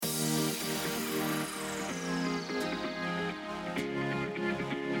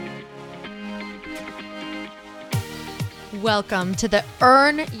Welcome to the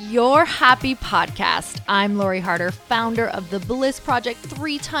Earn Your Happy podcast. I'm Lori Harder, founder of the Bliss Project,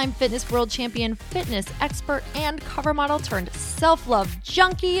 three-time fitness world champion, fitness expert, and cover model turned self-love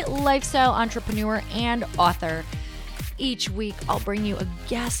junkie, lifestyle entrepreneur, and author. Each week, I'll bring you a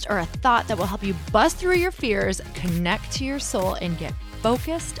guest or a thought that will help you bust through your fears, connect to your soul, and get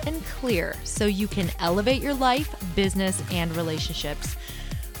focused and clear so you can elevate your life, business, and relationships.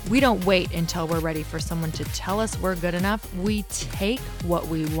 We don't wait until we're ready for someone to tell us we're good enough. We take what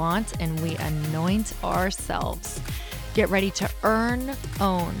we want and we anoint ourselves. Get ready to earn,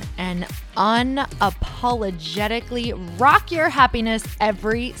 own, and unapologetically rock your happiness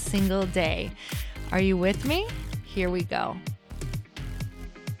every single day. Are you with me? Here we go.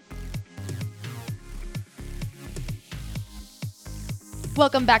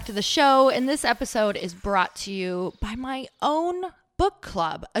 Welcome back to the show, and this episode is brought to you by my own book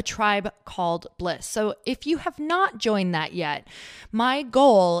club, A Tribe Called Bliss. So if you have not joined that yet, my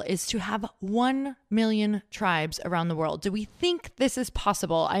goal is to have 1 million tribes around the world. Do we think this is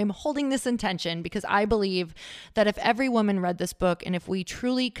possible? I am holding this intention because I believe that if every woman read this book and if we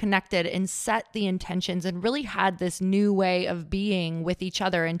truly connected and set the intentions and really had this new way of being with each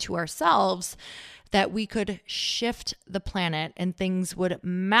other and to ourselves, that we could shift the planet and things would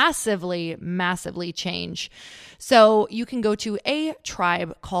massively, massively change. So you can go to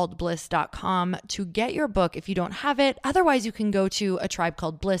atribecalledbliss.com to get your book if you don't have it. Otherwise, you can go to A Tribe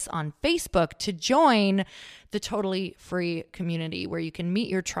Called Bliss on Facebook to join the totally free community where you can meet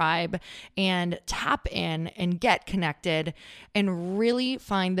your tribe and tap in and get connected and really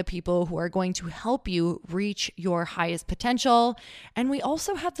find the people who are going to help you reach your highest potential. And we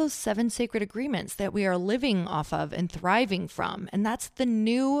also have those 7 sacred agreements that we are living off of and thriving from. And that's the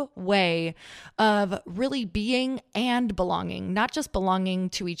new way of really being and belonging, not just belonging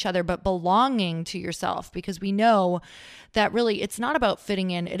to each other, but belonging to yourself, because we know that really it's not about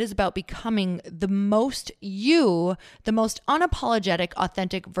fitting in. It is about becoming the most you, the most unapologetic,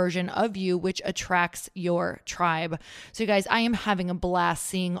 authentic version of you, which attracts your tribe. So you guys, I am having a blast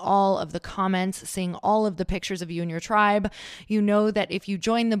seeing all of the comments, seeing all of the pictures of you and your tribe. You know that if you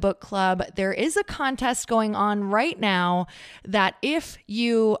join the book club, there is a contest going on right now that if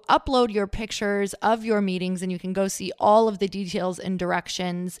you upload your pictures of your meetings, and you can go see all of the details and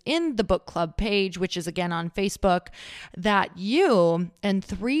directions in the book club page, which is again on Facebook, that you and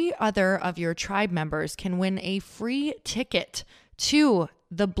 3 other of your tribe members can win a free ticket to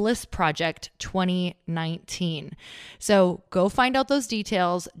the Bliss Project 2019. So go find out those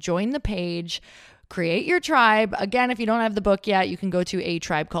details, join the page, create your tribe. Again, if you don't have the book yet, you can go to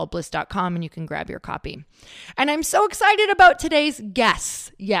atribecalledbliss.com and you can grab your copy. And I'm so excited about today's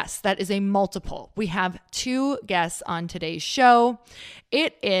guests. Yes, that is a multiple. We have 2 guests on today's show.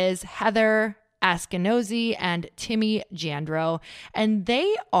 It is Heather Askinose and Timmi Jandro, and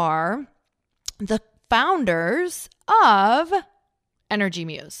they are the founders of Energy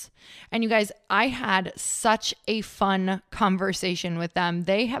Muse. And you guys, I had such a fun conversation with them.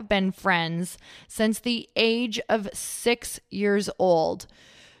 They have been friends since the age of 6 years old.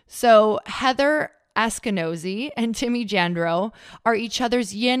 So Heather Askinose and Timmi Jandro are each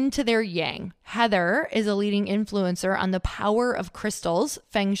other's yin to their yang. Heather is a leading influencer on the power of crystals,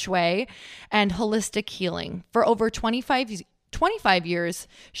 feng shui, and holistic healing. For over 25 years,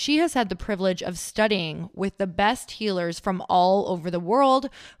 she has had the privilege of studying with the best healers from all over the world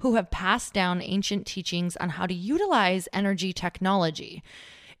who have passed down ancient teachings on how to utilize energy technology.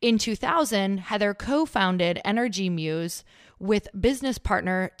 In 2000, Heather co-founded Energy Muse with business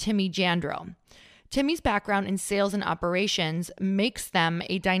partner Timmi Jandro. Timmi's background in sales and operations makes them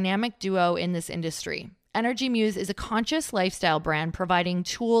a dynamic duo in this industry. Energy Muse is a conscious lifestyle brand providing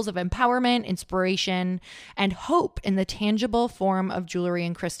tools of empowerment, inspiration, and hope in the tangible form of jewelry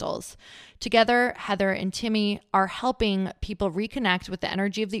and crystals. Together, Heather and Timmi are helping people reconnect with the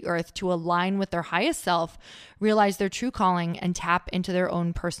energy of the earth to align with their highest self, realize their true calling, and tap into their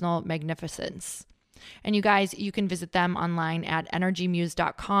own personal magnificence. And you guys, you can visit them online at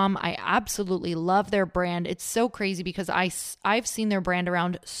energymuse.com. I absolutely love their brand. It's so crazy because I've seen their brand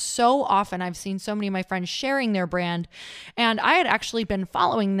around so often. I've seen so many of my friends sharing their brand, and I had actually been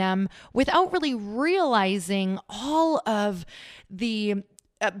following them without really realizing all of the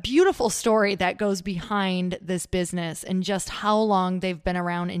beautiful story that goes behind this business and just how long they've been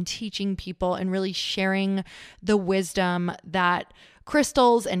around and teaching people and really sharing the wisdom that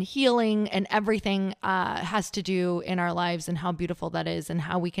crystals and healing and everything has to do in our lives, and how beautiful that is, and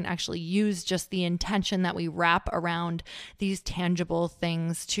how we can actually use just the intention that we wrap around these tangible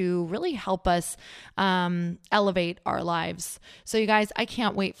things to really help us elevate our lives. So you guys, I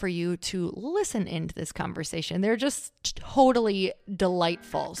can't wait for you to listen into this conversation. They're just totally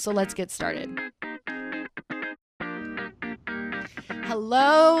delightful. So let's get started.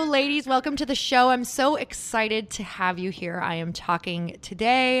 Hello, ladies. Welcome to the show. I'm so excited to have you here. I am talking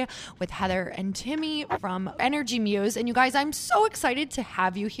today with Heather and Timmi from Energy Muse. And you guys, I'm so excited to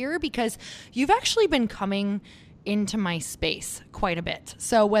have you here because you've actually been coming into my space quite a bit.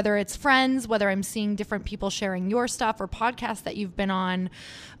 So whether it's friends, whether I'm seeing different people sharing your stuff or podcasts that you've been on,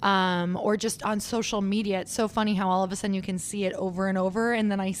 or just on social media, it's so funny how all of a sudden you can see it over and over.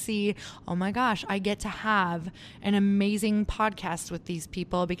 And then I see, oh my gosh, I get to have an amazing podcast with these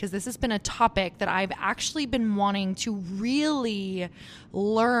people, because this has been a topic that I've actually been wanting to really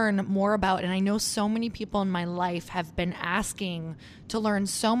learn more about. And I know so many people in my life have been asking to learn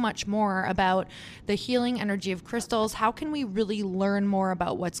so much more about the healing energy of crystals. How can we really learn more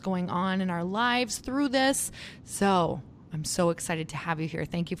about what's going on in our lives through this? So I'm so excited to have you here.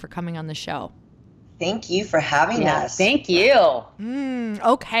 Thank you for coming on the show. Thank you for having us. Thank you.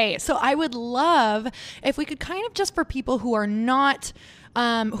 Okay. So I would love if we could kind of, just for people who are not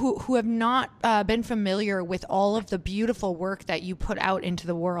who have not been familiar with all of the beautiful work that you put out into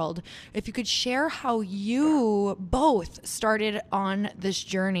the world, if you could share how you both started on this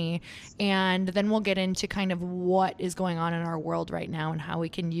journey, and then we'll get into kind of what is going on in our world right now and how we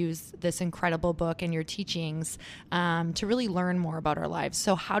can use this incredible book and your teachings to really learn more about our lives.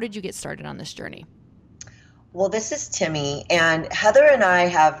 So how did you get started on this journey? Well, this is Timmi, and Heather and I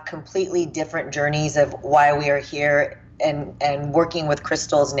have completely different journeys of why we are here and working with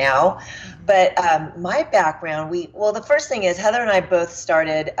crystals now. But my background, the first thing is Heather and I both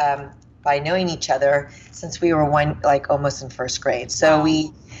started by knowing each other since we were almost in first grade. So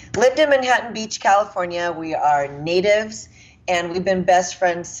we lived in Manhattan Beach, California. We are natives, and we've been best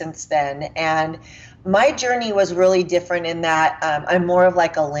friends since then. And my journey was really different in that I'm more of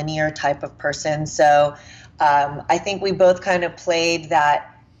like a linear type of person. So I think we both kind of played that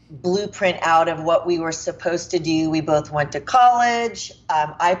blueprint out of what we were supposed to do. We both went to college.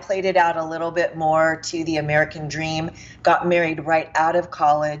 I played it out a little bit more to the American dream, got married right out of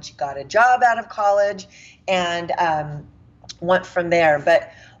college, got a job out of college, and went from there.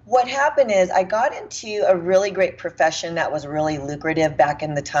 But what happened is I got into a really great profession that was really lucrative back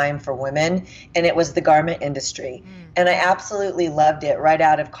in the time for women, and it was the garment industry. And I absolutely loved it right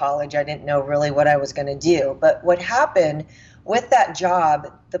out of college. I didn't know really what I was going to do. But what happened with that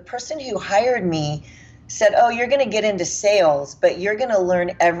job, the person who hired me said, oh, you're going to get into sales, but you're going to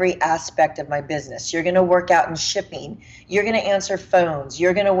learn every aspect of my business. You're going to work out in shipping. You're going to answer phones.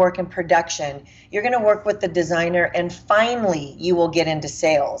 You're going to work in production. You're going to work with the designer, and finally you will get into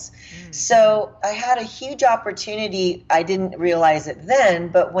sales. So I had a huge opportunity. I didn't realize it then,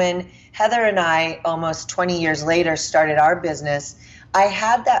 but when Heather and I, almost 20 years later, started our business, I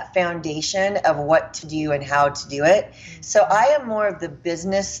had that foundation of what to do and how to do it. So I am more of the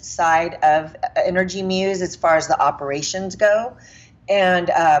business side of Energy Muse as far as the operations go,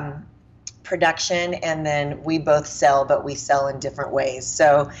 and production, and then we both sell, but we sell in different ways.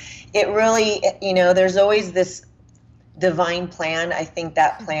 So it really, there's always this divine plan. I think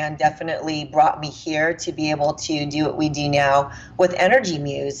that plan definitely brought me here to be able to do what we do now with Energy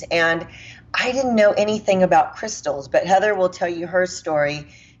Muse. And I didn't know anything about crystals, but Heather will tell you her story.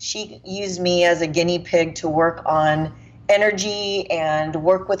 She used me as a guinea pig to work on energy and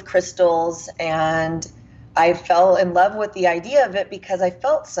work with crystals, and I fell in love with the idea of it because I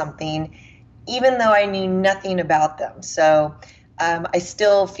felt something, even though I knew nothing about them. So I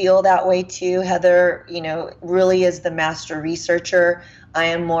still feel that way too. Heather, really is the master researcher. I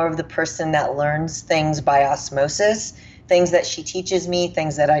am more of the person that learns things by osmosis, things that she teaches me,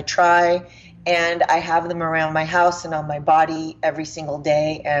 things that I try, and I have them around my house and on my body every single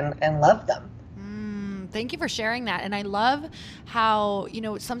day and love them. Thank you for sharing that. And I love how,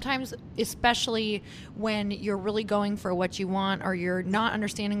 sometimes, especially when you're really going for what you want or you're not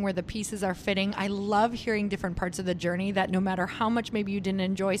understanding where the pieces are fitting, I love hearing different parts of the journey, that no matter how much maybe you didn't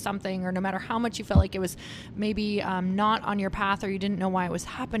enjoy something, or no matter how much you felt like it was maybe not on your path, or you didn't know why it was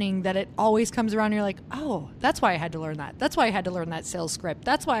happening, that it always comes around. You're like, oh, that's why I had to learn that. That's why I had to learn that sales script.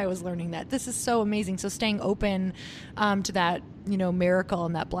 That's why I was learning that. This is so amazing. So staying open to that, miracle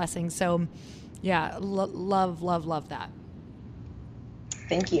and that blessing. So yeah, love that.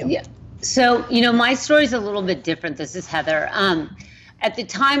 Thank you. Yeah. So, my story is a little bit different. This is Heather. At the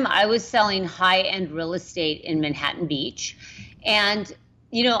time, I was selling high-end real estate in Manhattan Beach. And,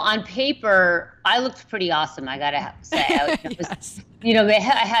 on paper, I looked pretty awesome, I gotta say. Yes.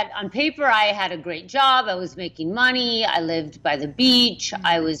 On paper, I had a great job. I was making money. I lived by the beach.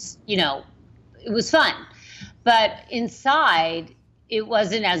 I was, it was fun. But inside, it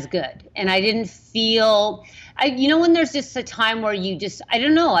wasn't as good. And I didn't feel, when there's just a time where I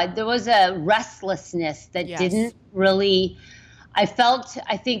don't know, there was a restlessness that didn't really, I felt,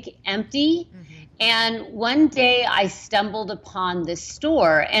 I think, empty. Mm-hmm. And one day I stumbled upon this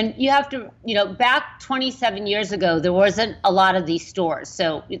store, and you have to, back 27 years ago, there wasn't a lot of these stores,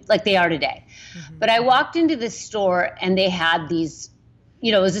 so like they are today. Mm-hmm. But I walked into this store and they had these,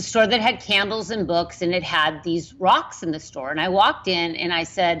 it was a store that had candles and books, and it had these rocks in the store. And I walked in and I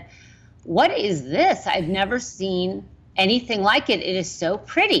said, what is this? I've never seen anything like it. It is so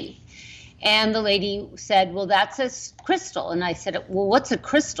pretty. And the lady said, well, that's a crystal. And I said, well, what's a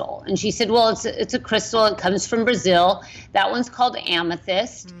crystal? And she said, well, it's a crystal. It comes from Brazil. That one's called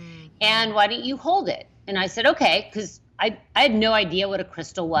amethyst. Mm. And why don't you hold it? And I said, okay, because I had no idea what a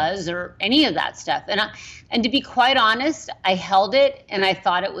crystal was or any of that stuff. And to be quite honest, I held it and I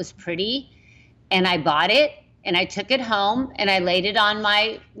thought it was pretty. And I bought it and I took it home and I laid it on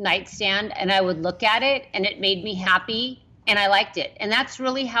my nightstand, and I would look at it and it made me happy. And I liked it. And that's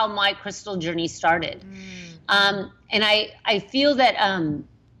really how my crystal journey started. Mm. And I feel that,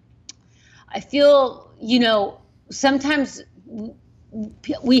 sometimes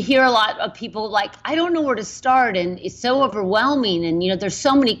we hear a lot of people like, I don't know where to start, and it's so overwhelming. And, there's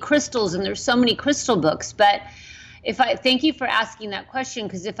so many crystals and there's so many crystal books. But thank you for asking that question,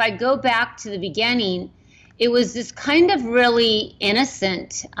 because if I go back to the beginning, it was this kind of really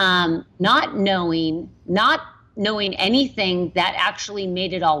innocent, not knowing anything that actually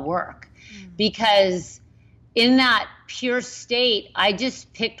made it all work. Mm. Because in that pure state, I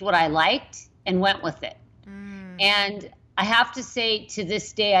just picked what I liked and went with it. Mm. And I have to say, to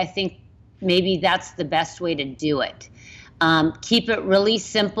this day, I think maybe that's the best way to do it. Keep it really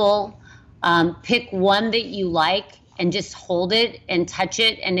simple. Pick one that you like and just hold it and touch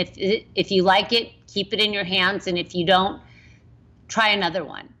it. And if you like it, keep it in your hands. And if you don't, try another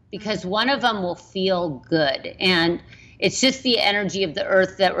one. Because one of them will feel good. And it's just the energy of the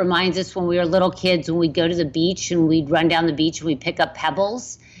earth that reminds us when we were little kids, when we'd go to the beach and we'd run down the beach and we'd pick up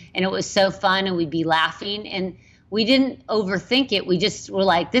pebbles. And it was so fun, and we'd be laughing. And we didn't overthink it. We just were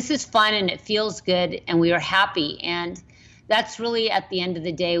like, this is fun and it feels good. And we were happy. And that's really, at the end of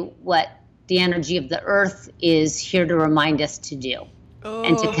the day, what the energy of the earth is here to remind us to do.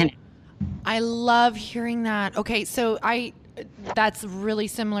 And to connect. I love hearing that. Okay, so that's really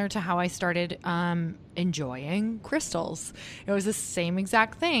similar to how I started enjoying crystals. It was the same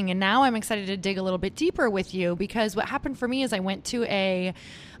exact thing. And now I'm excited to dig a little bit deeper with you, because what happened for me is I went to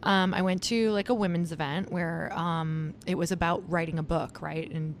like a women's event where it was about writing a book, right?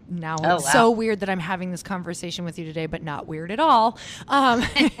 And now it's so weird that I'm having this conversation with you today, but not weird at all.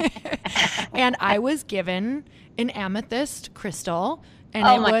 And I was given an amethyst crystal.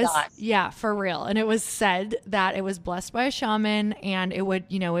 And yeah, for real. And it was said that it was blessed by a shaman, and it would,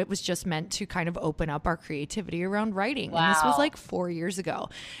 it was just meant to kind of open up our creativity around writing. Wow. And this was like 4 years ago.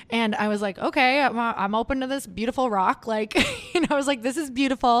 And I was like, okay, I'm open to this beautiful rock. Like, I was like, this is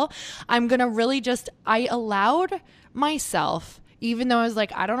beautiful. I'm going to really I allowed myself, even though I was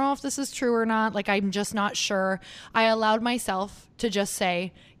like, I don't know if this is true or not. Like, I'm just not sure. I allowed myself to just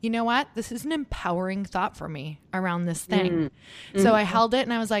say, you know what? This is an empowering thought for me around this thing. Mm-hmm. So I held it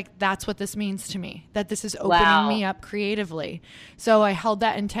and I was like, that's what this means to me, that this is opening me up creatively. So I held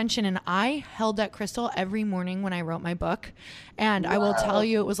that intention, and I held that crystal every morning when I wrote my book. And I will tell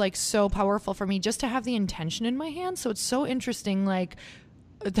you, it was like so powerful for me just to have the intention in my hand. So it's so interesting. Like,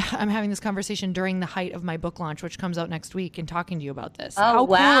 I'm having this conversation during the height of my book launch, which comes out next week, and talking to you about this. How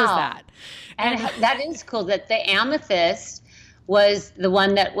cool is that? And that is cool that the amethyst was the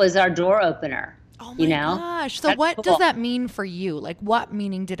one that was our door opener. Oh my gosh. So that's what does that mean for you? Like, what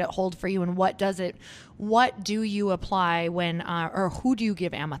meaning did it hold for you, and what do you apply when, or who do you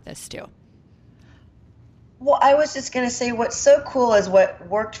give amethyst to? Well, I was just going to say, what's so cool is what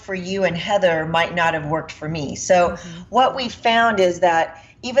worked for you and Heather might not have worked for me. So what we found is that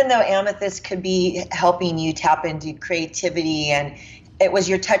even though amethyst could be helping you tap into creativity, and it was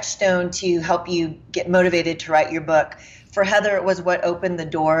your touchstone to help you get motivated to write your book, for Heather, it was what opened the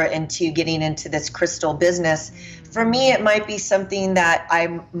door into getting into this crystal business. For me, it might be something that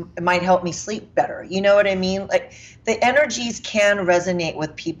it might help me sleep better. You know what I mean? Like, the energies can resonate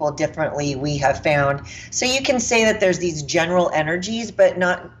with people differently, we have found. So you can say that there's these general energies, but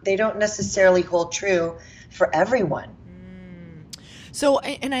they don't necessarily hold true for everyone. So,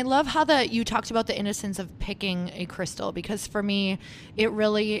 and I love how you talked about the innocence of picking a crystal, because for me, it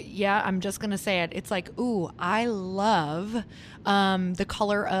really, yeah, I'm just going to say it. It's like, ooh, I love the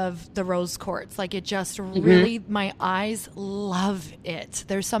color of the rose quartz. Like it just really, my eyes love it.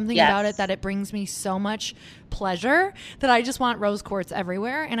 There's something about it that it brings me so much pleasure that I just want rose quartz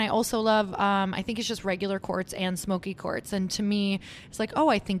everywhere. And I also love, I think it's just regular quartz and smoky quartz. And to me, it's like, oh,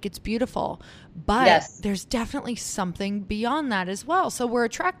 I think it's beautiful. But there's definitely something beyond that as well. So we're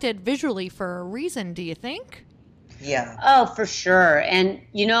attracted visually for a reason, do you think? Yeah. Oh, for sure. And,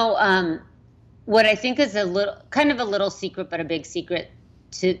 what I think is a little secret, but a big secret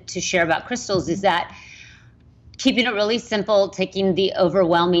to share about crystals is that keeping it really simple, taking the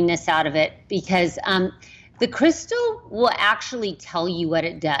overwhelmingness out of it, because the crystal will actually tell you what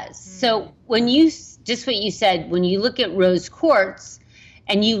it does. So when just what you said, when you look at rose quartz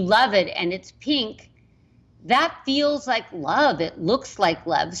and you love it and it's pink, that feels like love. It looks like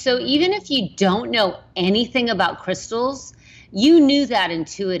love. So even if you don't know anything about crystals, you knew that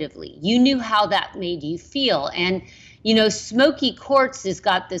intuitively. You knew how that made you feel. And, smoky quartz has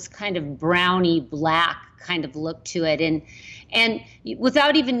got this kind of browny black kind of look to it. And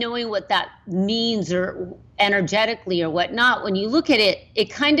without even knowing what that means or energetically or whatnot, when you look at it, it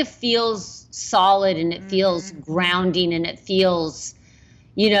kind of feels solid and it feels grounding and it feels,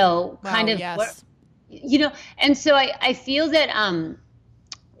 kind of, and so I feel that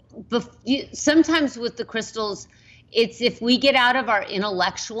sometimes with the crystals, it's if we get out of our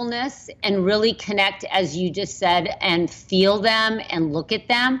intellectualness and really connect, as you just said, and feel them and look at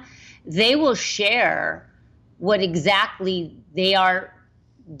them, they will share what exactly they are,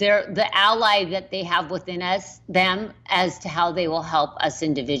 the ally that they have within them as to how they will help us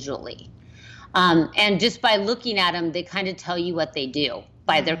individually. And just by looking at them, they kind of tell you what they do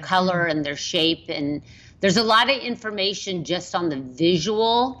by their color and their shape. And there's a lot of information just on the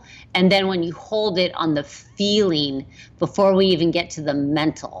visual. And then when you hold it on the feeling before we even get to the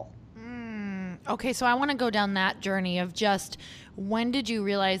mental. Okay, so I want to go down that journey of just when did you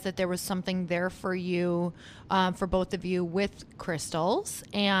realize that there was something there for you, for both of you with crystals,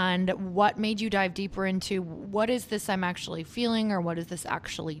 and what made you dive deeper into what is this I'm actually feeling or what is this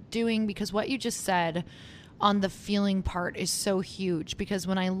actually doing? Because what you just said on the feeling part is so huge, because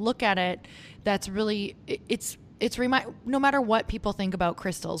when I look at it, that's really, no matter what people think about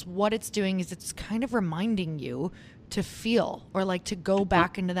crystals, what it's doing is it's kind of reminding you to feel, or like to go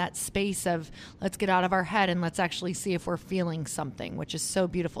back into that space of let's get out of our head and let's actually see if we're feeling something, which is so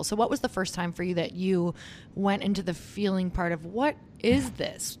beautiful. So what was the first time for you that you went into the feeling part of what is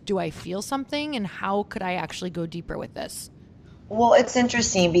this? Do I feel something? And how could I actually go deeper with this? Well, it's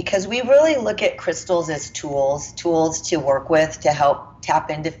interesting because we really look at crystals as tools to work with to help tap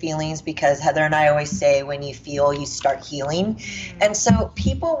into feelings, because Heather and I always say when you feel, you start healing. And so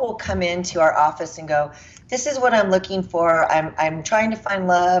people will come into our office and go, this is what I'm looking for. I'm trying to find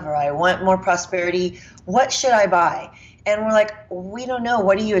love, or I want more prosperity. What should I buy? And we're like, we don't know.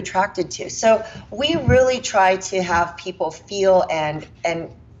 What are you attracted to? So we really try to have people feel and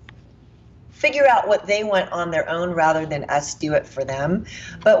figure out what they want on their own rather than us do it for them.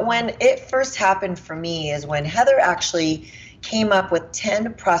 But when it first happened for me is when Heather actually came up with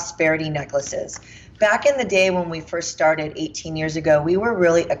 10 prosperity necklaces. Back in the day when we first started 18 years ago, we were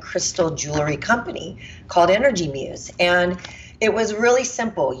really a crystal jewelry company called Muse. And it was really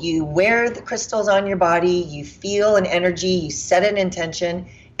simple. You wear the crystals on your body, you feel an energy, you set an intention,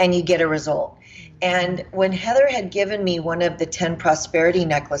 and you get a result. And when Heather had given me one of the 10 prosperity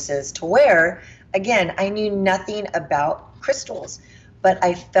necklaces to wear, again, I knew nothing about crystals, but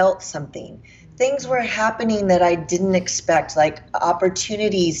I felt something. Things were happening that I didn't expect, like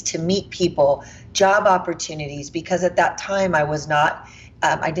opportunities to meet people, job opportunities, because at that time I was not,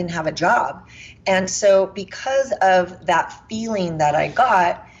 I didn't have a job. And so because of that feeling that I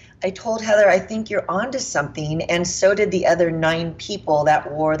got, I told Heather, I think you're onto something. And so did the other 9 people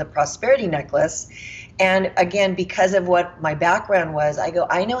that wore the prosperity necklace. And again, because of what my background was, I go,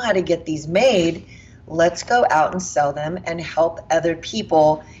 I know how to get these made. Let's go out and sell them and help other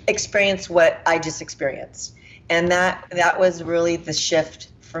people experience what I just experienced. And that was really the shift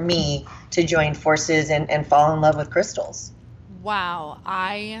for me to join forces and fall in love with crystals. Wow,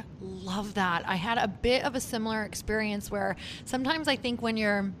 I love that. I had a bit of a similar experience where sometimes I think when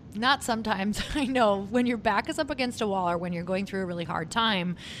you're Not sometimes. I know when your back is up against a wall or when you're going through a really hard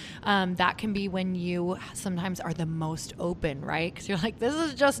time, that can be when you sometimes are the most open, right? Because you're like, this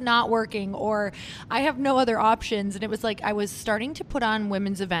is just not working, or I have no other options. And it was like I was starting to put on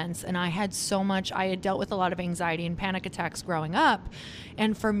women's events, and I had dealt with a lot of anxiety and panic attacks growing up.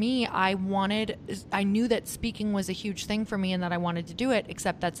 And for me, I knew that speaking was a huge thing for me and that I wanted to do it,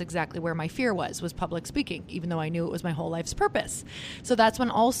 except that's exactly where my fear was public speaking, even though I knew it was my whole life's purpose. So that's when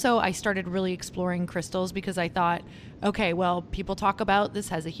also I started really exploring crystals, because I thought, okay, well, people talk about this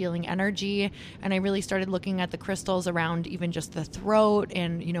has a healing energy. And I really started looking at the crystals around even just the throat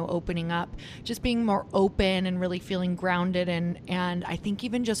and, opening up, just being more open and really feeling grounded. And I think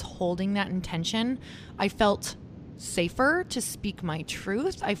even just holding that intention, I felt safer to speak my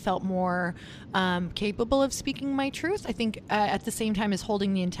truth. I felt more capable of speaking my truth. I think at the same time as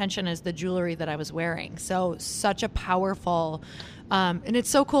holding the intention as the jewelry that I was wearing. So such a powerful, and it's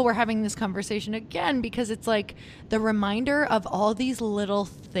so cool we're having this conversation again, because it's like the reminder of all these little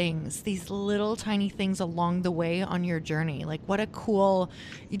things, these little tiny things along the way on your journey. Like what a cool,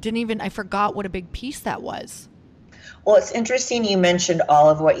 I forgot what a big piece that was. Well, it's interesting you mentioned all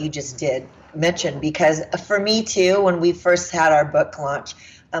of what you just did mention, because for me too, when we first had our book launch,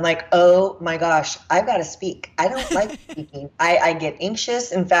 I'm like, oh my gosh, I've got to speak. I don't like speaking. I get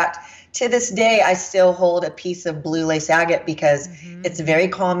anxious. In fact, to this day, I still hold a piece of blue lace agate because it's very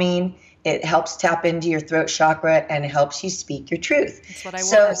calming. It helps tap into your throat chakra and it helps you speak your truth. That's what I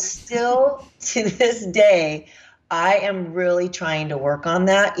So still to this day, I am really trying to work on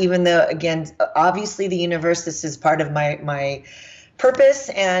that, even though, again, obviously the universe, this is part of my purpose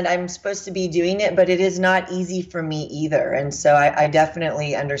and I'm supposed to be doing it, but it is not easy for me either. And so I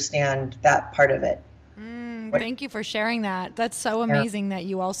definitely understand that part of it. Thank you for sharing that. That's so amazing that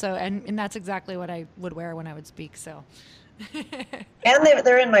you also, and that's exactly what I would wear when I would speak. So. And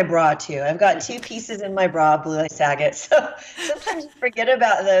they're in my bra too. I've got 2 pieces in my bra, blue lace agate. So sometimes you forget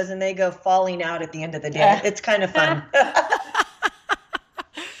about those and they go falling out at the end of the day. It's kind of fun.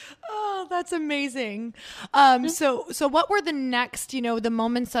 Oh, that's amazing. So what were the next, the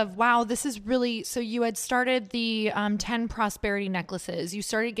moments of, wow, this is really, so you had started the 10 prosperity necklaces, you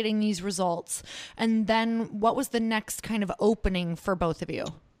started getting these results. And then what was the next kind of opening for both of you?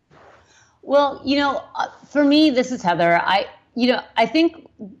 Well, for me, this is Heather. I think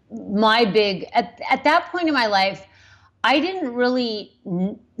my big, at that point in my life, I didn't really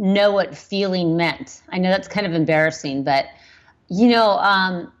know what feeling meant. I know that's kind of embarrassing, but,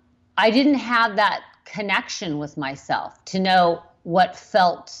 I didn't have that connection with myself to know what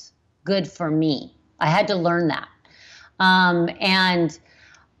felt good for me. I had to learn that. And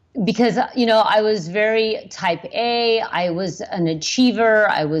because, I was very type A, I was an achiever,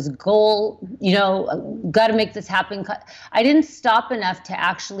 I was got to make this happen. I didn't stop enough to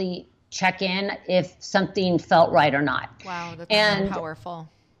actually check in if something felt right or not. Wow, that's so powerful.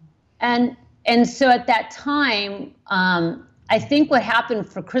 And so at that time, I think what happened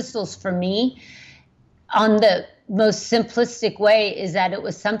for crystals for me on the most simplistic way is that it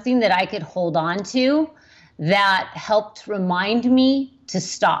was something that I could hold on to that helped remind me to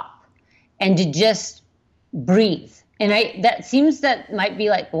stop and to just breathe. And that might be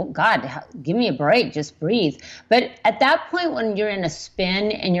like, well, God, give me a break, just breathe. But at that point, when you're in a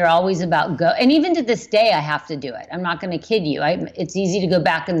spin and you're always about go, and even to this day, I have to do it. I'm not going to kid you. It's easy to go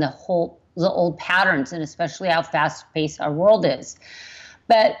back in the old patterns, and especially how fast-paced our world is.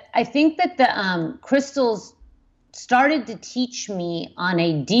 But I think that the crystals started to teach me on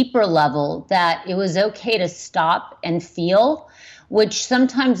a deeper level that it was okay to stop and feel, which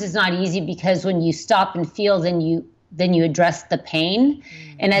sometimes is not easy, because when you stop and feel, then you address the pain.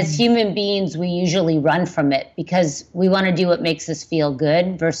 And as human beings, we usually run from it because we want to do what makes us feel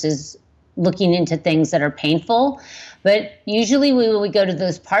good versus looking into things that are painful. But usually when we go to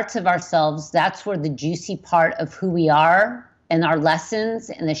those parts of ourselves, that's where the juicy part of who we are and our lessons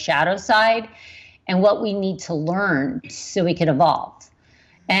and the shadow side and what we need to learn so we can evolve.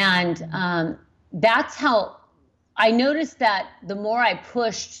 And that's how I noticed that the more I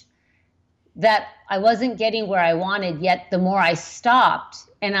pushed, that I wasn't getting where I wanted, yet the more I stopped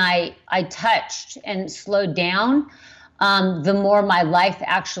and I touched and slowed down, the more my life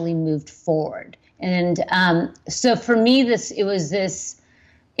actually moved forward. And so for me, it was this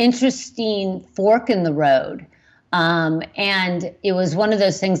interesting fork in the road. And it was one of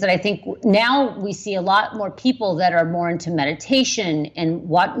those things that I think now we see a lot more people that are more into meditation and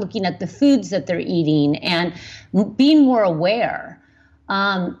looking at the foods that they're eating and being more aware.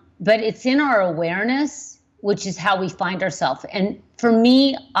 But it's in our awareness, which is how we find ourselves. And for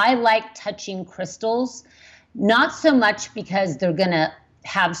me, I like touching crystals, not so much because they're going to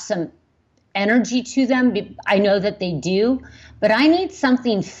have some energy to them. I know that they do, but I need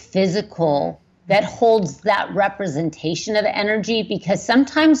something physical that holds that representation of energy, because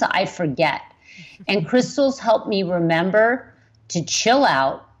sometimes I forget. And crystals help me remember to chill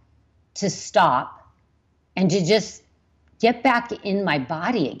out, to stop, and to just get back in my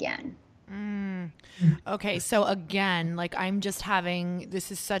body again. Okay, so again, like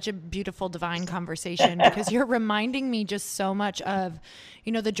this is such a beautiful divine conversation, because you're reminding me just so much of,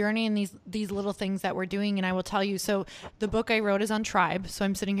 the journey and these little things that we're doing. And I will tell you, so the book I wrote is on tribe. So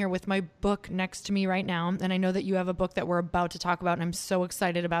I'm sitting here with my book next to me right now. And I know that you have a book that we're about to talk about, and I'm so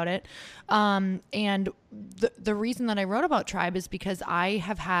excited about it. And the reason that I wrote about tribe is because I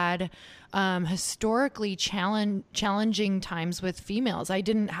have had historically challenging times with females. I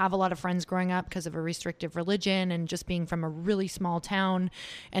didn't have a lot of friends growing up because of a restrictive religion and just being from a really small town.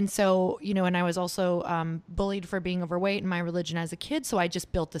 And so, and I was also bullied for being overweight in my religion as a kid. So I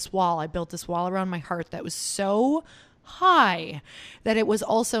just built this wall. I built this wall around my heart that was so high that it was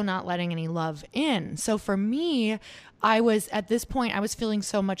also not letting any love in. So for me, at this point, I was feeling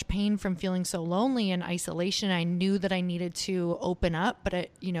so much pain from feeling so lonely and isolation. I knew that I needed to open up, but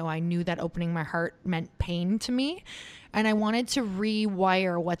I knew that opening my heart meant pain to me. And I wanted to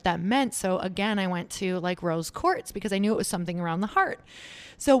rewire what that meant. So again, I went to like rose quartz, because I knew it was something around the heart.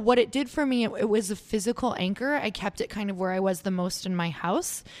 So what it did for me, it was a physical anchor. I kept it kind of where I was the most in my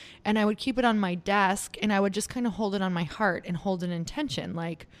house, and I would keep it on my desk, and I would just kind of hold it on my heart and hold an intention,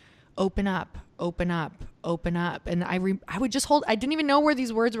 like open up, open up, open up. And I would just I didn't even know where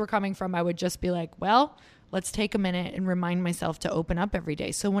these words were coming from. I would just be like, well, let's take a minute and remind myself to open up every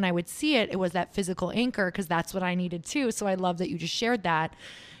day. So when I would see it, it was that physical anchor, because that's what I needed too. So I love that you just shared that.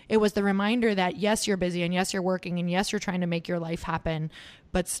 It was the reminder that yes, you're busy, and yes, you're working, and yes, you're trying to make your life happen,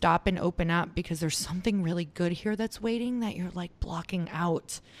 but stop and open up, because there's something really good here that's waiting that you're like blocking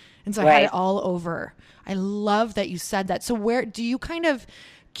out. And so I had it all over. I love that you said that. So where do you kind of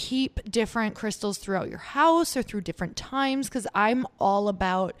keep different crystals throughout your house or through different times? Because I'm all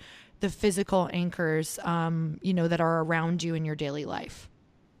about the physical anchors, that are around you in your daily life.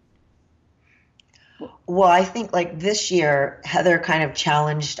 Well, I think like this year, Heather kind of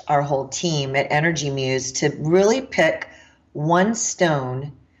challenged our whole team at Energy Muse to really pick one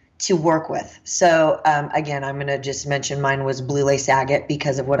stone to work with. So again, I'm going to just mention mine was blue lace agate,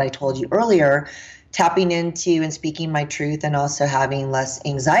 because of what I told you earlier, tapping into and speaking my truth, and also having less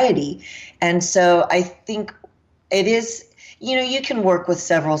anxiety. And so I think it is, you can work with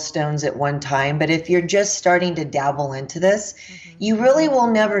several stones at one time, but if you're just starting to dabble into this, you really will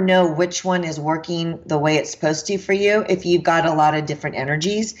never know which one is working the way it's supposed to for you if you've got a lot of different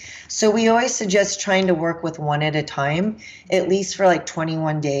energies. So we always suggest trying to work with one at a time, at least for like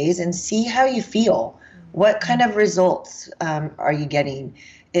 21 days, and see how you feel. What kind of results are you getting?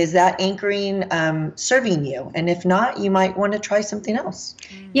 Is that anchoring serving you? And if not, you might want to try something else.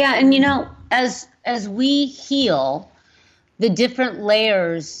 Yeah, and as we heal, the different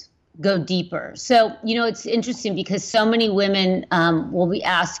layers go deeper. So, it's interesting because so many women will be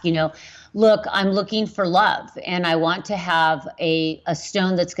asked, look, I'm looking for love, and I want to have a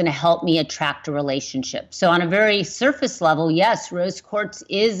stone that's going to help me attract a relationship. So on a very surface level, yes, rose quartz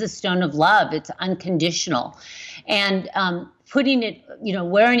is a stone of love. It's unconditional. And putting it,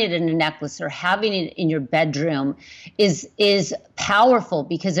 wearing it in a necklace or having it in your bedroom is powerful,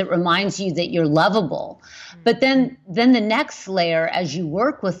 because it reminds you that you're lovable. But then the next layer, as you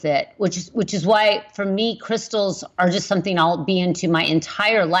work with it, which is why for me, crystals are just something I'll be into my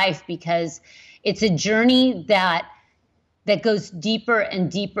entire life, because it's a journey that goes deeper and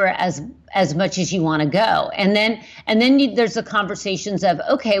deeper as much as you want to go. And then there's the conversations of,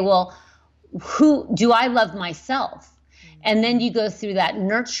 okay, well, who do I love myself? And then you go through that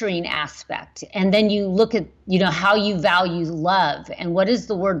nurturing aspect. And then you look at, how you value love and what does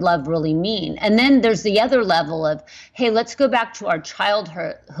the word love really mean? And then there's the other level of, hey, let's go back to our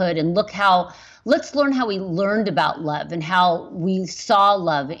childhood and let's learn how we learned about love and how we saw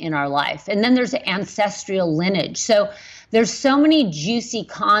love in our life. And then there's ancestral lineage. So there's so many juicy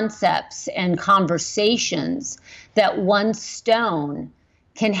concepts and conversations that one stone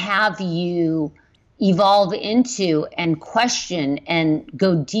can have you evolve into and question and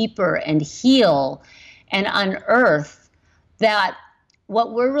go deeper and heal and unearth. That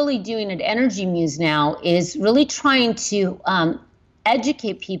what we're really doing at Energy Muse now is really trying to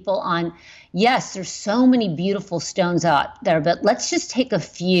educate people on, yes, there's so many beautiful stones out there, but let's just take a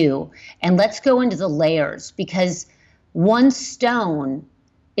few and let's go into the layers, because one stone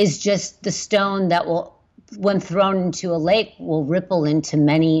is just the stone that will, when thrown into a lake, will ripple into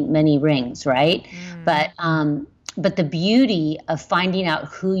many, many rings, right? But but the beauty of finding out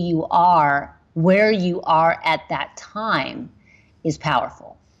who you are, where you are at that time, is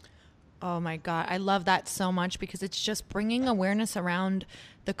powerful. Oh my God. I love that so much because it's just bringing awareness around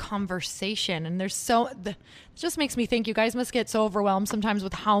the conversation. And it just makes me think you guys must get so overwhelmed sometimes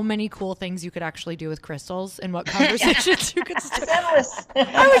with how many cool things you could actually do with crystals and what conversations you could start.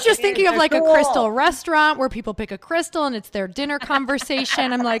 I was just thinking of like a crystal restaurant where people pick a crystal and it's their dinner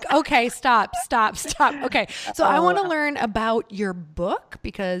conversation. I'm like, okay, stop. Okay. So I want to learn about your book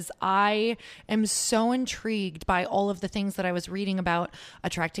because I am so intrigued by all of the things that I was reading about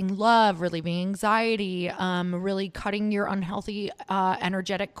attracting love, relieving anxiety, really cutting your unhealthy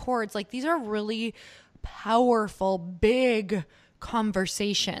energetic cords. Like these are really powerful, big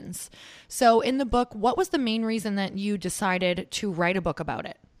conversations. So in the book, what was the main reason that you decided to write a book about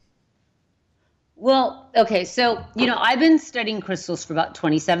it? Well, okay, so, I've been studying crystals for about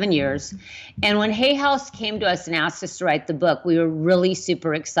 27 years. And when Hay House came to us and asked us to write the book, we were really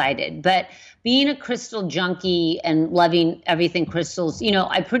super excited. But being a crystal junkie and loving everything crystals,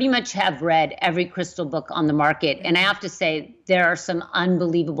 I pretty much have read every crystal book on the market. And I have to say, there are some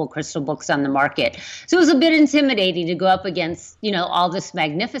unbelievable crystal books on the market. So it was a bit intimidating to go up against, all this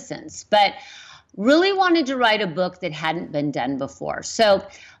magnificence. But really wanted to write a book that hadn't been done before. So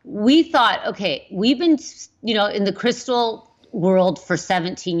we thought, okay, we've been, in the crystal world for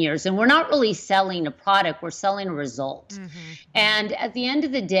 17 years, and we're not really selling a product, we're selling a result. Mm-hmm. And at the end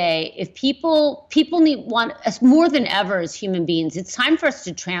of the day, if people want us more than ever as human beings, it's time for us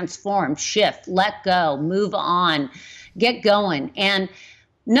to transform, shift, let go, move on, get going. And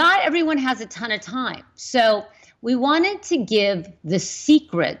not everyone has a ton of time. So we wanted to give the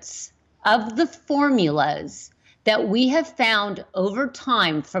secrets of the formulas that we have found over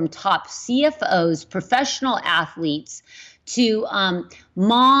time from top CFOs, professional athletes, to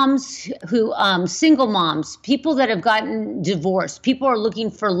moms who, single moms, people that have gotten divorced, people are looking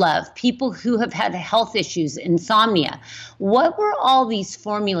for love, people who have had health issues, insomnia. What were all these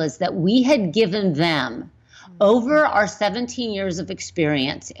formulas that we had given them over our 17 years of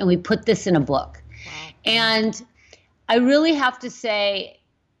experience? And we put this in a book. Wow. And I really have to say,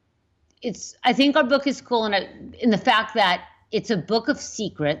 I think our book is cool in the fact that it's a book of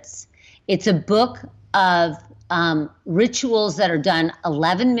secrets. It's a book of rituals that are done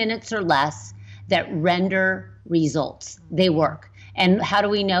 11 minutes or less that render results. They work. And how do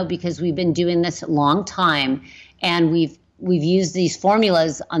we know? Because we've been doing this a long time, and we've used these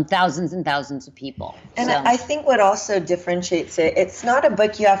formulas on thousands and thousands of people. And so, I think what also differentiates it, it's not a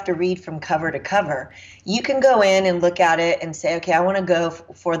book you have to read from cover to cover. You can go in and look at it and say, okay, I want to go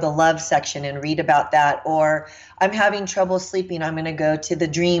for the love section and read about that. Or I'm having trouble sleeping, I'm going to go to the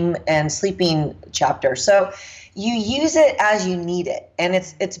dream and sleeping chapter. So you use it as you need it. And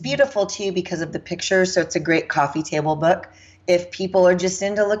it's beautiful too because of the pictures. So it's a great coffee table book if people are just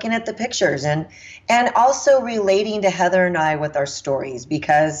into looking at the pictures, and also relating to Heather and I with our stories,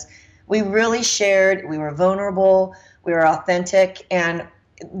 because we really shared, we were vulnerable, we were authentic, and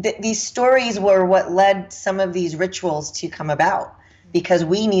these stories were what led some of these rituals to come about because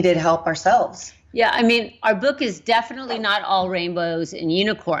we needed help ourselves. Yeah, I mean, our book is definitely not all rainbows and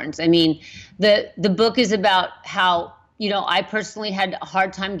unicorns. I mean, the book is about how, I personally had a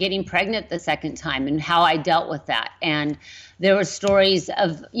hard time getting pregnant the second time and how I dealt with that. And there were stories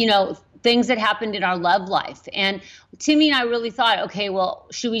of, things that happened in our love life. And Timmi and I really thought, okay, well,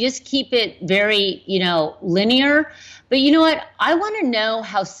 should we just keep it very, linear? But you know what? I want to know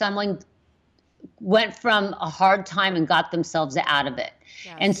how someone went from a hard time and got themselves out of it.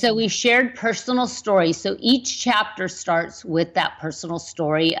 Yes. And so we shared personal stories. So each chapter starts with that personal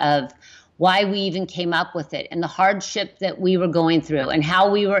story of why we even came up with it and the hardship that we were going through and how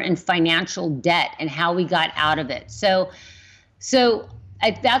we were in financial debt and how we got out of it. So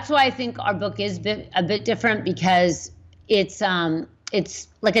that's why I think our book is a bit different, because it's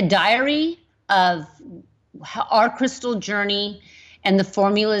like a diary of our crystal journey and the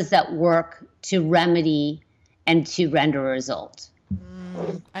formulas that work to remedy and to render a result.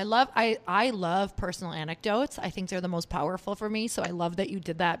 I love personal anecdotes. I think they're the most powerful for me. So I love that you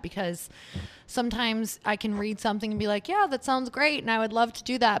did that, because sometimes I can read something and be like, yeah, that sounds great, and I would love to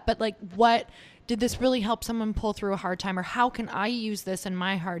do that. But like, what did this really help someone pull through a hard time? Or how can I use this in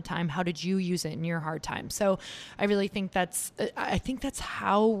my hard time? How did you use it in your hard time? So I really think that's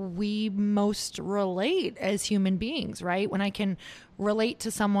how we most relate as human beings, right? When I can relate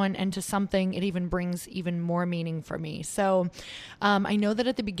to someone and to something, it even brings even more meaning for me. So I know that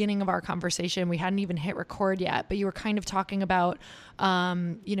at the beginning of our conversation, we hadn't even hit record yet, but you were kind of talking about,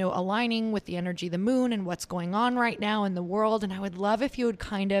 aligning with the energy of the moon and what's going on right now in the world. And I would love if you would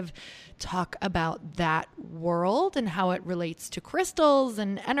kind of talk about that world and how it relates to crystals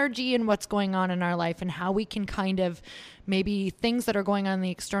and energy and what's going on in our life, and how we can kind of maybe things that are going on in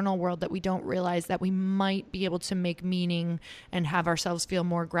the external world that we don't realize that we might be able to make meaning and have ourselves feel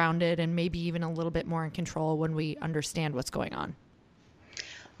more grounded and maybe even a little bit more in control when we understand what's going on.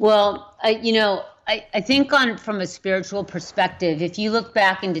 Well, I think from a spiritual perspective, if you look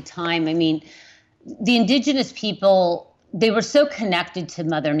back into time, I mean, the indigenous people, they were so connected to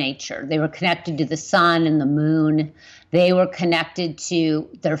Mother Nature. They were connected to the sun and the moon. They were connected to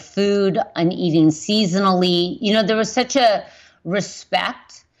their food and eating seasonally. There was such a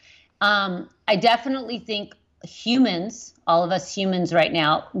respect. I definitely think humans, all of us humans right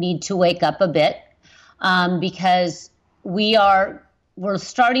now, need to wake up a bit, because we're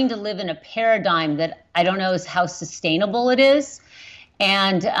starting to live in a paradigm that I don't know how sustainable it is.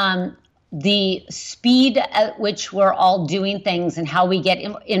 And the speed at which we're all doing things and how we get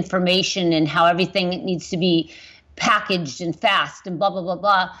information and how everything needs to be packaged and fast and blah, blah, blah,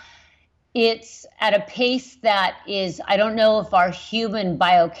 blah. It's at a pace that is, I don't know if our human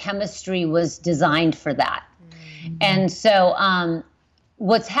biochemistry was designed for that. Mm-hmm. And so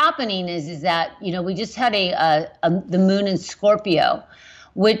what's happening is that, we just had the moon in Scorpio,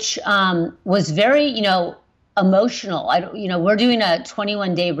 which was very, emotional. We're doing a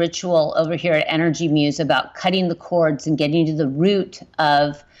 21-day ritual over here at Energy Muse about cutting the cords and getting to the root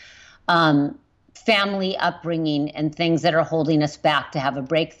of family upbringing and things that are holding us back to have a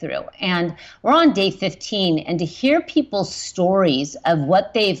breakthrough. And we're on day 15, and to hear people's stories of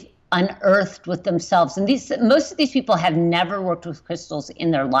what they've unearthed with themselves. And most of these people have never worked with crystals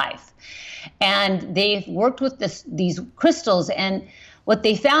in their life. And they've worked with these crystals, and what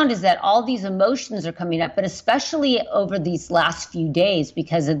they found is that all these emotions are coming up, but especially over these last few days,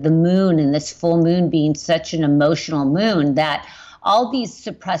 because of the moon and this full moon being such an emotional moon, that all these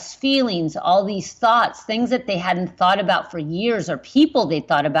suppressed feelings, all these thoughts, things that they hadn't thought about for years, or people they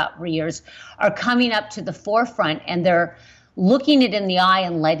thought about for years, are coming up to the forefront, and they're looking it in the eye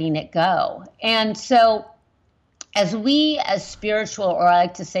and letting it go. And so as spiritual, or I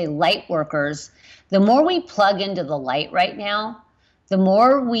like to say light workers, the more we plug into the light right now, the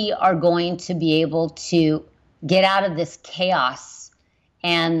more we are going to be able to get out of this chaos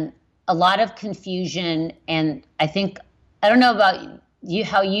and a lot of confusion. And I don't know about you,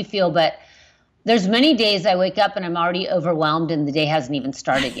 how you feel, but there's many days I wake up and I'm already overwhelmed and the day hasn't even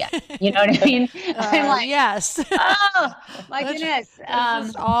started yet. You know what I mean? I'm like, yes. Oh my goodness.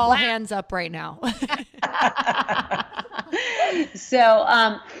 Just all hands up right now.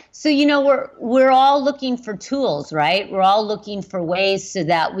 So we're all looking for tools, right? We're all looking for ways so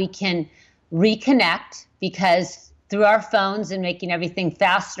that we can reconnect, because through our phones and making everything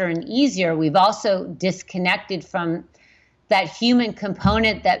faster and easier, we've also disconnected from that human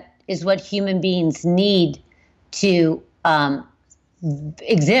component that is what human beings need to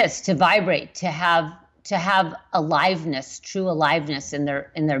exist, to vibrate, to have aliveness, true aliveness in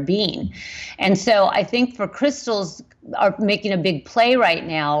their being. And so I think for crystals are making a big play right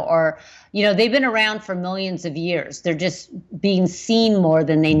now, or they've been around for millions of years. They're just being seen more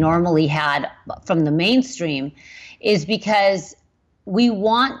than they normally had from the mainstream, is because we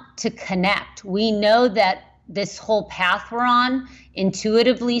want to connect. We know that this whole path we're on,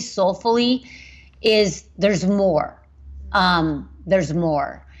 intuitively, soulfully, there's more. There's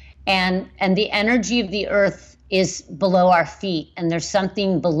more. And the energy of the earth is below our feet, and there's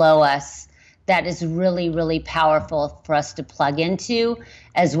something below us that is really, really powerful for us to plug into,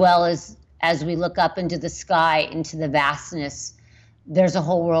 as well as we look up into the sky, into the vastness. There's a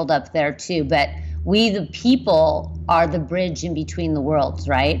whole world up there too, but we, the people, are the bridge in between the worlds,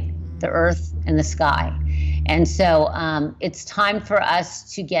 right? The earth and the sky. And so it's time for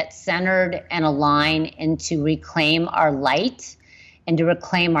us to get centered and aligned and to reclaim our light and to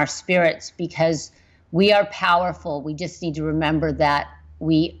reclaim our spirits, because we are powerful. We just need to remember that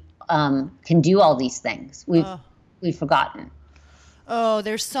we can do all these things. We've forgotten. Oh,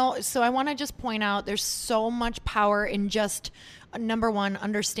 so I want to just point out there's so much power in just, number one,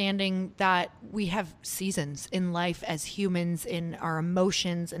 understanding that we have seasons in life as humans, in our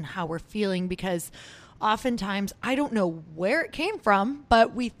emotions and how we're feeling, because oftentimes, I don't know where it came from,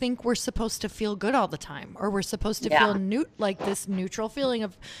 but we think we're supposed to feel good all the time, or we're supposed to feel like this neutral feeling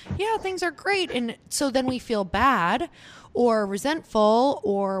of, yeah, things are great. And so then we feel bad or resentful,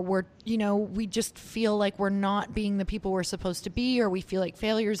 or we just feel like we're not being the people we're supposed to be, or we feel like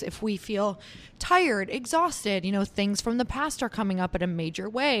failures if we feel tired, exhausted, things from the past are coming up in a major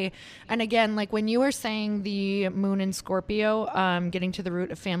way. And again, like when you were saying the moon in Scorpio, getting to the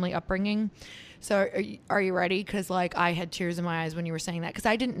root of family upbringing. So are you ready? Because like I had tears in my eyes when you were saying that, because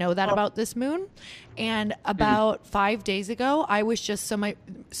I didn't know that about this moon. And about 5 days ago, I was just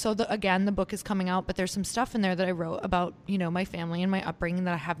again, the book is coming out, but there's some stuff in there that I wrote about, my family and my upbringing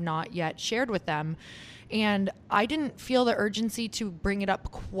that I have not yet shared with them. And I didn't feel the urgency to bring it up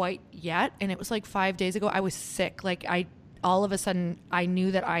quite yet. And it was like 5 days ago, I was sick. Like all of a sudden I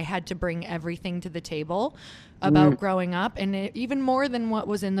knew that I had to bring everything to the table about growing up, and even more than what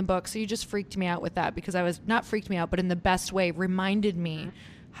was in the book. So you just freaked me out with that, because I was not freaked me out, but in the best way, reminded me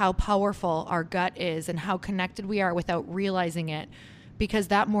how powerful our gut is and how connected we are without realizing it. Because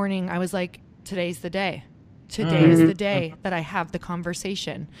that morning I was like, today's the day. Today is the day that I have the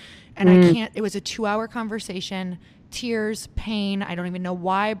conversation. And I can't, it was a 2-hour conversation, tears, pain. I don't even know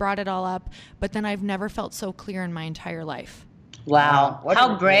why I brought it all up, but then I've never felt so clear in my entire life. Wow.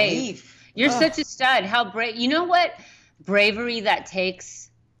 How brave. Relief. You're such a stud. How brave. You know what bravery that takes?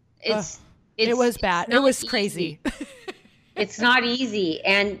 It was bad. It was crazy. It's not easy.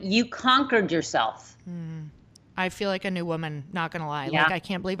 And you conquered yourself. I feel like a new woman, not going to lie. Yeah. Like, I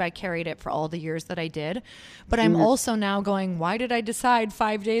can't believe I carried it for all the years that I did. But I'm also now going, why did I decide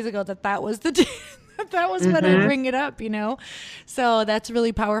 5 days ago that was the day? That was when I bring it up, So that's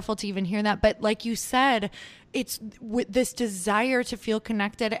really powerful to even hear that. But like you said, it's with this desire to feel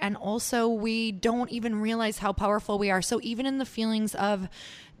connected, and also we don't even realize how powerful we are. So even in the feelings of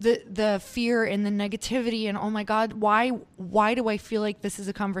the fear and the negativity and, oh my God, why do I feel like this is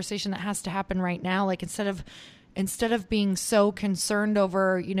a conversation that has to happen right now? Like instead of being so concerned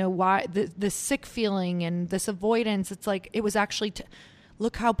over, why the sick feeling and this avoidance, it's like it was actually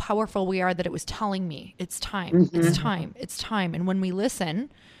look how powerful we are that it was telling me it's time, it's time, it's time. And when we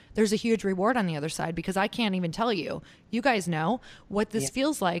listen, there's a huge reward on the other side, because I can't even tell you. You guys know what this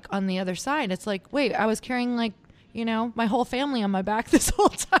feels like on the other side. It's like, wait, I was carrying my whole family on my back this whole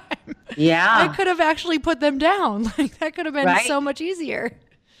time. Yeah. I could have actually put them down. Like that could have been so much easier.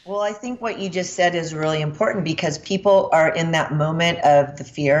 Well, I think what you just said is really important, because people are in that moment of the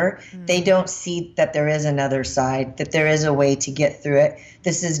fear. They don't see that there is another side, that there is a way to get through it.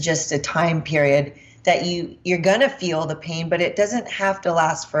 This is just a time period that you're going to feel the pain, but it doesn't have to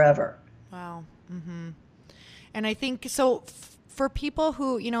last forever. Wow. And I think so for people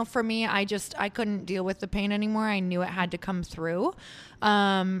who, for me, I couldn't deal with the pain anymore. I knew it had to come through.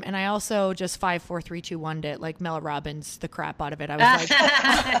 And I also just 5, 4, 3, 2, 1 it, like Mel Robbins, the crap out of it.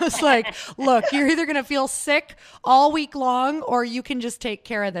 I was like, look, you're either going to feel sick all week long, or you can just take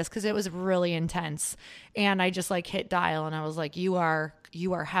care of this, because it was really intense. And I just hit dial, and I was like, you are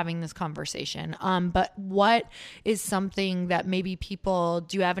having this conversation. But what is something that maybe do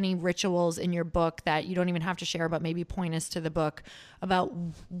you have any rituals in your book that you don't even have to share, but maybe point us to the book about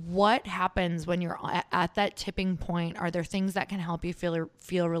what happens when you're at that tipping point? Are there things that can help you feel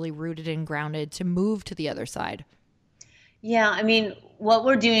really rooted and grounded to move to the other side? Yeah. I mean, what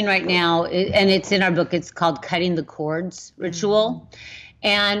we're doing right now, and it's in our book, it's called Cutting the Cords Ritual.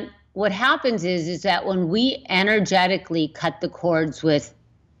 And what happens is that when we energetically cut the cords with,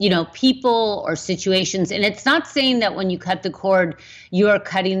 people or situations, and it's not saying that when you cut the cord, you are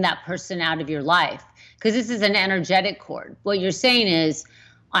cutting that person out of your life, because this is an energetic cord. What you're saying is,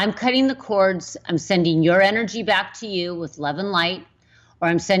 I'm cutting the cords. I'm sending your energy back to you with love and light, or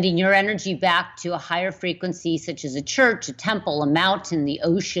I'm sending your energy back to a higher frequency, such as a church, a temple, a mountain, the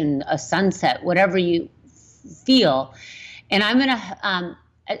ocean, a sunset, whatever you feel. And I'm going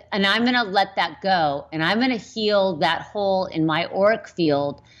to let that go, and I'm going to heal that hole in my auric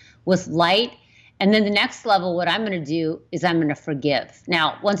field with light. And then the next level, what I'm going to do is I'm going to forgive.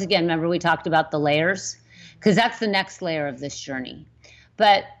 Now, once again, remember we talked about the layers, because that's the next layer of this journey.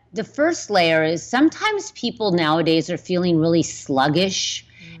 But the first layer is sometimes people nowadays are feeling really sluggish,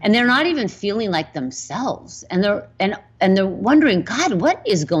 and they're not even feeling like themselves. And they're wondering, God, what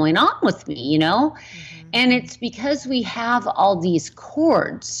is going on with me, And it's because we have all these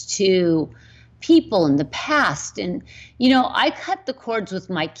cords to people in the past. And, I cut the cords with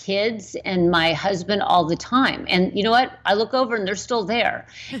my kids and my husband all the time. And you know what? I look over and they're still there.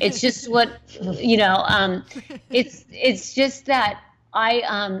 It's just it's just that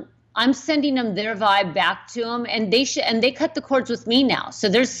I'm sending them their vibe back to them, and they cut the cords with me now. So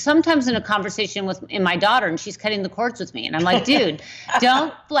there's sometimes in a conversation in my daughter, and she's cutting the cords with me, and I'm like, dude,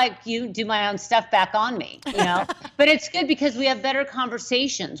 don't you do my own stuff back on me, But it's good because we have better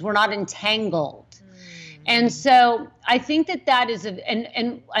conversations. We're not entangled. And so I think that is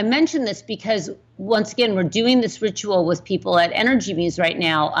and I mention this because once again, we're doing this ritual with people at Energy Muse right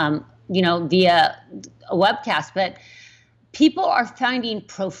now, via a webcast, but people are finding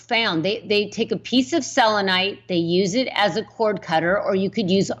profound. They take a piece of selenite, they use it as a cord cutter, or you could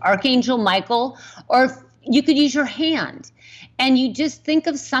use Archangel Michael, or you could use your hand. And you just think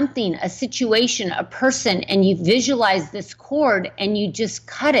of something, a situation, a person, and you visualize this cord and you just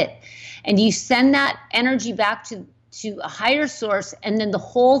cut it. And you send that energy back to a higher source, and then the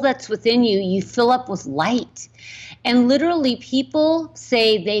hole that's within you fill up with light. And literally people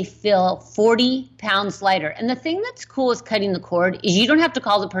say they feel 40 pounds lighter. And the thing that's cool with cutting the cord is you don't have to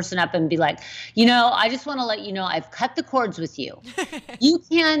call the person up and be like, I just want to let you know I've cut the cords with you. You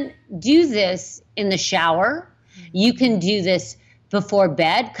can do this in the shower. You can do this before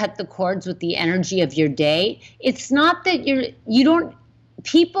bed, cut the cords with the energy of your day. It's not that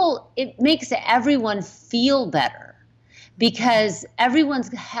it makes everyone feel better. Because everyone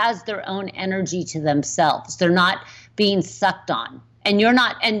has their own energy to themselves. They're not being sucked on. And you're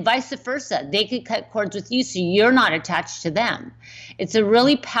not, and vice versa. They could cut cords with you, so you're not attached to them. It's a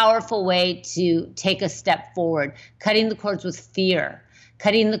really powerful way to take a step forward. Cutting the cords with fear,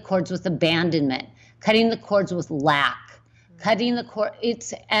 cutting the cords with abandonment, cutting the cords with lack, cutting the cord.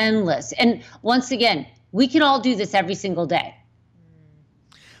 It's endless. And once again, we can all do this every single day.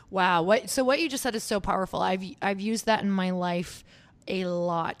 Wow. So what you just said is so powerful. I've used that in my life a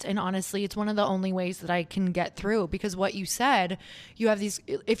lot. And honestly, it's one of the only ways that I can get through, because what you said, you have these,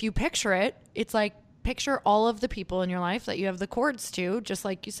 if you picture it, it's like picture all of the people in your life that you have the cords to, just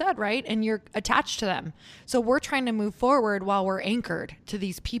like you said, right? And you're attached to them. So we're trying to move forward while we're anchored to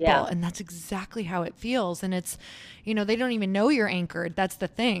these people. Yeah. And that's exactly how it feels. And it's, they don't even know you're anchored. That's the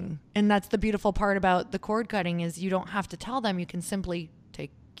thing. And that's the beautiful part about the cord cutting is you don't have to tell them. You can simply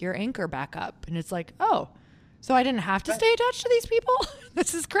take your anchor back up, and it's like, oh, so I didn't have to stay attached to these people.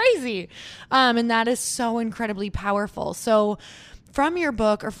 This is crazy. And that is so incredibly powerful. So from your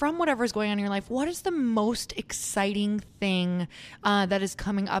book or from whatever's going on in your life, what is the most exciting thing that is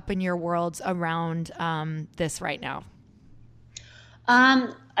coming up in your worlds around this right now?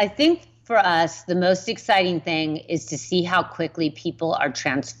 I think for us, the most exciting thing is to see how quickly people are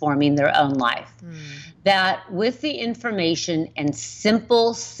transforming their own life. That with the information and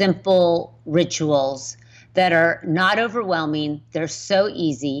simple rituals that are not overwhelming, they're so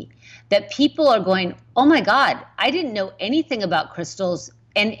easy, that people are going, oh my God, I didn't know anything about crystals.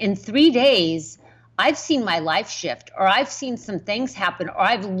 And in 3 days, I've seen my life shift, or I've seen some things happen, or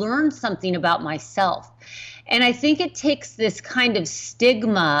I've learned something about myself. And I think it takes this kind of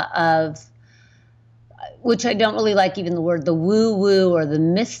stigma of, which I don't really like even the word, the woo-woo or the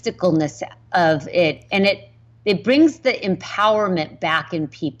mysticalness of it. And it brings the empowerment back in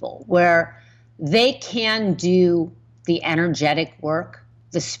people where they can do the energetic work,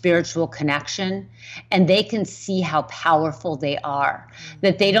 the spiritual connection, and they can see how powerful they are,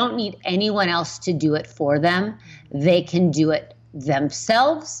 that they don't need anyone else to do it for them. They can do it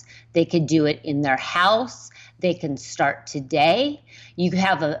themselves. They could do it in their house. They can start today. You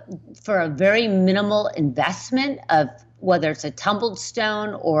have for a very minimal investment of whether it's a tumbled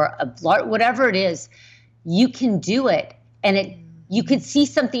stone or whatever it is, you can do it. And you could see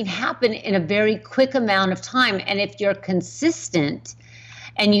something happen in a very quick amount of time. And if you're consistent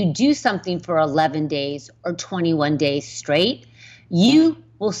and you do something for 11 days or 21 days straight, you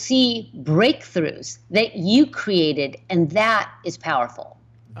will see breakthroughs that you created. And that is powerful.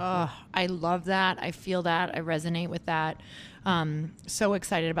 Oh, I love that. I feel that. I resonate with that. So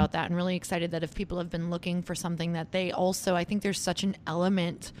excited about that, and really excited that if people have been looking for something that they also, I think there's such an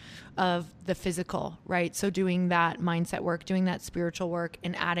element of the physical, right? So doing that mindset work, doing that spiritual work,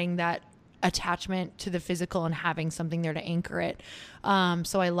 and adding that attachment to the physical and having something there to anchor it.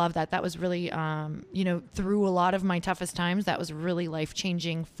 So I love that. That was really, through a lot of my toughest times, that was really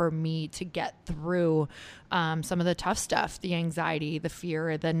life-changing for me to get through some of the tough stuff, the anxiety, the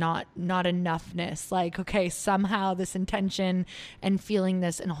fear, the not enoughness. Like, okay, somehow this intention and feeling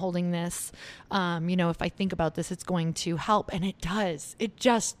this and holding this, if I think about this, it's going to help. And it does. It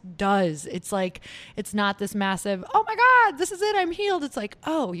just does. It's like, it's not this massive, oh my God, this is it, I'm healed. It's like,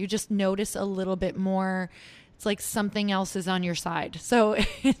 oh, you just notice a little bit more. It's like something else is on your side. So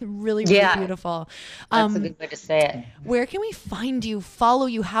it's really, really beautiful. That's a good way to say it. Where can we find you, follow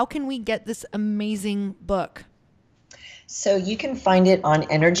you? How can we get this amazing book? So you can find it on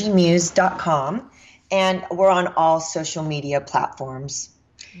energymuse.com, and we're on all social media platforms.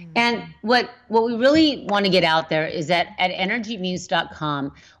 And what we really want to get out there is that at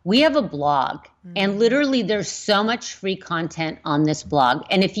energymuse.com, we have a blog, and literally there's so much free content on this blog.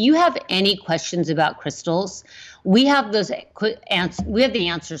 And if you have any questions about crystals, we have the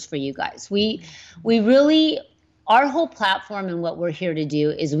answers for you guys. We really, our whole platform and what we're here to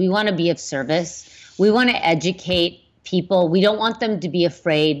do is we want to be of service. We want to educate people. We don't want them to be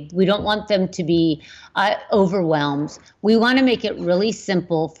afraid. We don't want them to be overwhelmed. We want to make it really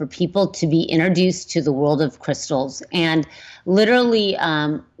simple for people to be introduced to the world of crystals. And literally,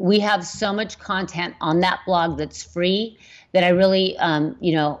 we have so much content on that blog that's free that I really,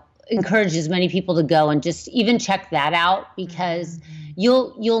 encourage as many people to go and just even check that out, because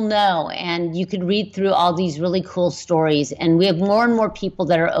you'll know, and you could read through all these really cool stories. And we have more and more people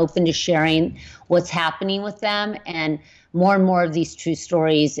that are open to sharing what's happening with them, and more of these true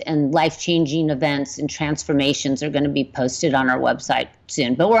stories and life-changing events and transformations are going to be posted on our website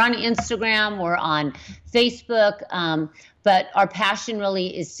soon. But we're on Instagram, we're on Facebook, but our passion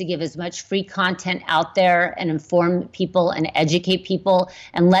really is to give as much free content out there and inform people and educate people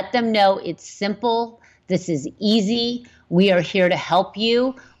and let them know it's simple. This is easy. We are here to help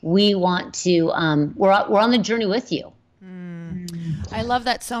you. We want to, we're on the journey with you. I love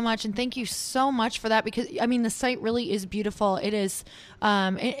that so much. And thank you so much for that, because I mean, the site really is beautiful. It is.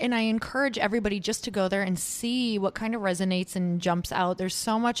 And I encourage everybody just to go there and see what kind of resonates and jumps out. There's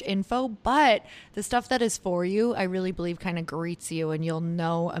so much info, but the stuff that is for you, I really believe kind of greets you and you'll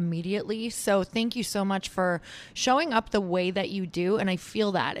know immediately. So thank you so much for showing up the way that you do. And I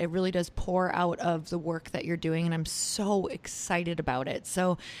feel that it really does pour out of the work that you're doing. And I'm so excited about it.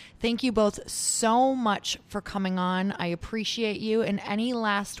 So thank you both so much for coming on. I appreciate you. And any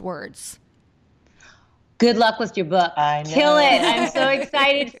last words? Good luck with your book. I know. Kill it. I'm so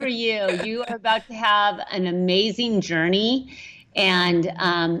excited for you. You are about to have an amazing journey, and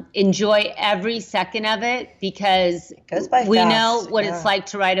enjoy every second of it, because it goes by we fast. know what it's like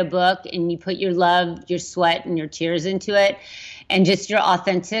to write a book, and you put your love, your sweat, and your tears into it, and just your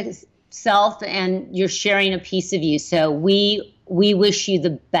authentic self, and you're sharing a piece of you. So we wish you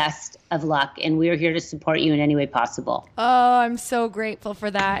the best of luck, and we are here to support you in any way possible. Oh, I'm so grateful for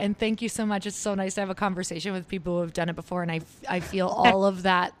that. And thank you so much. It's so nice to have a conversation with people who have done it before. And I feel all of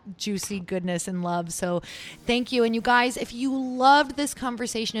that juicy goodness and love. So thank you. And you guys, if you loved this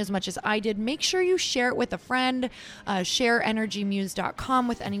conversation as much as I did, make sure you share it with a friend. Share energymuse.com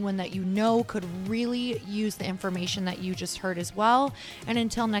with anyone that you know could really use the information that you just heard as well. And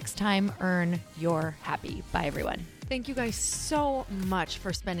until next time, earn your happy. Bye, everyone. Thank you guys so much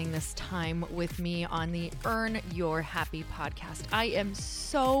for spending this time with me on the Earn Your Happy podcast. I am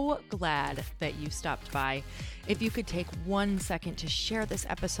so glad that you stopped by. If you could take 1 second to share this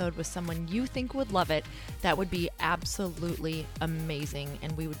episode with someone you think would love it, that would be absolutely amazing,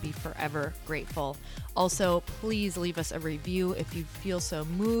 and we would be forever grateful. Also, please leave us a review if you feel so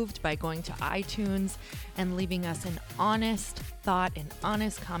moved by going to iTunes and leaving us an honest thought, an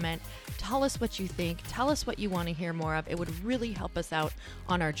honest comment. Tell us what you think. Tell us what you want to hear more of. It would really help us out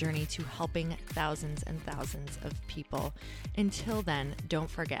on our journey to helping thousands and thousands of people. Until then, don't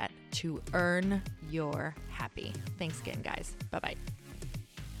forget to earn your happy. Thanks again, guys. Bye-bye.